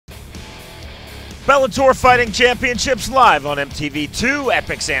Bellator Fighting Championships live on MTV2,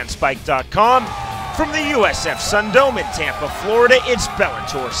 EpicsandSpike.com. From the USF Sundome in Tampa, Florida, it's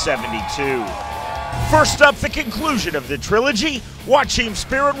Bellator 72. First up, the conclusion of the trilogy, Joachim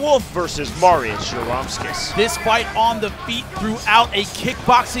Spirit Wolf versus Mariusz Zaromskis. This fight on the feet throughout a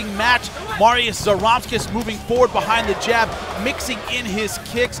kickboxing match. Mariusz Zaromskis moving forward behind the jab, mixing in his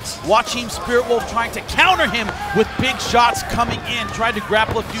kicks. Joachim Spirit Wolf trying to counter him with big shots coming in. Tried to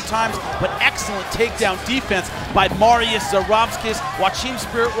grapple a few times, but excellent takedown defense by Mariusz Zaromskis. Joachim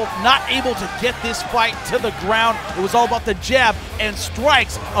Spirit Wolf not able to get this fight to the ground. It was all about the jab and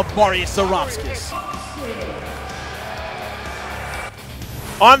strikes of Mariusz Zaromskis.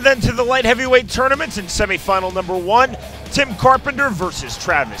 On then to the light heavyweight tournament in semifinal number 1, Tim Carpenter versus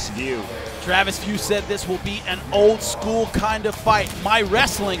Travis Vegh. Travis Vegh said this will be an old school kind of fight. My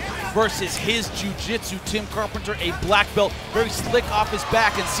wrestling versus his jiu-jitsu. Tim Carpenter, a black belt, very slick off his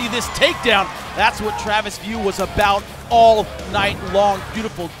back, and see this takedown. That's what Travis Vegh was about all night long.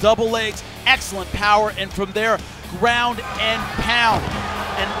 Beautiful double legs, excellent power, and from there, ground and pound.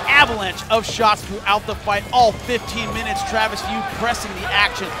 An avalanche of shots throughout the fight, all 15 minutes. Travis Vegh pressing the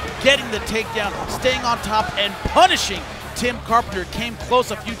action, getting the takedown, staying on top, and punishing Tim Carpenter. Came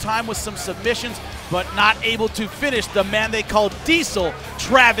close a few times with some submissions, but not able to finish the man they call Diesel,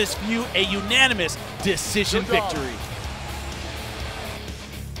 Travis Vegh, a unanimous decision victory.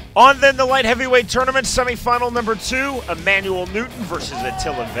 On then the light heavyweight tournament semifinal number 2, Emanuel Newton versus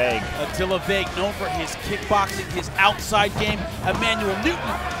Attila Vegh. Attila Vegh, known for his kickboxing, his outside game. Emanuel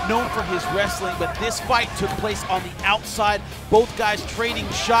Newton, known for his wrestling, but this fight took place on the outside. Both guys trading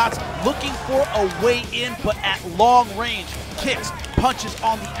shots, looking for a way in, but at long range. Kicks, punches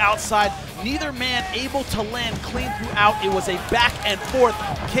on the outside. Neither man able to land clean throughout. It was a back and forth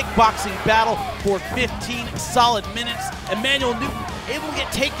kickboxing battle for 15 solid minutes. Emanuel Newton able to get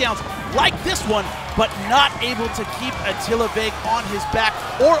takedowns like this one, but not able to keep Attila Vegh on his back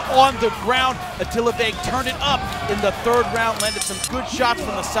or on the ground. Attila Vegh turned it up in the third round, landed some good shots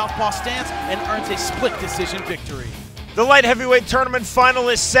from the southpaw stance, and earns a split decision victory. The light heavyweight tournament final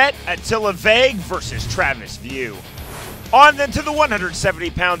is set, Attila Vegh versus Travis Vegh. On then to the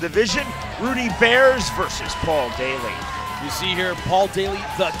 170-pound division, Rudy Bears versus Paul Daley. You see here Paul Daley,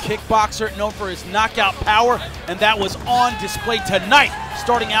 the kickboxer, known for his knockout power, and that was on display tonight.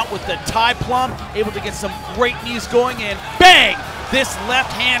 Starting out with the tie plum, able to get some great knees going in. Bang! This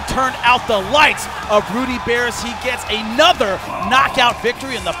left hand turned out the lights of Rudy Bears. He gets another knockout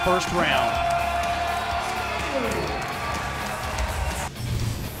victory in the first round.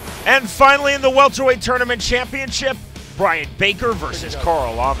 And finally in the welterweight tournament championship, Bryan Baker versus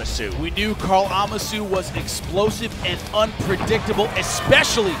Karl Amoussou. We knew Karl Amoussou was explosive and unpredictable,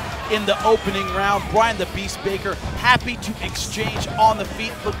 especially in the opening round. Bryan the Beast Baker happy to exchange on the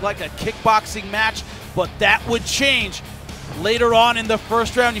feet. Looked like a kickboxing match, but that would change later on in the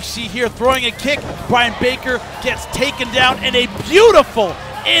first round. You see here throwing a kick. Bryan Baker gets taken down, and a beautiful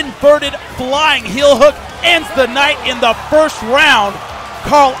inverted flying heel hook ends the night in the first round.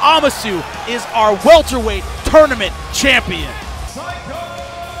 Karl Amoussou is our welterweight tournament champion.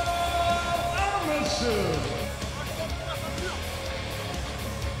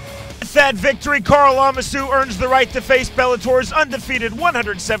 With that victory, Karl Amoussou earns the right to face Bellator's undefeated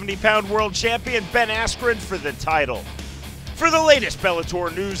 170-pound world champion Ben Askren for the title. For the latest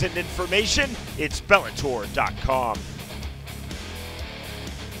Bellator news and information, it's Bellator.com.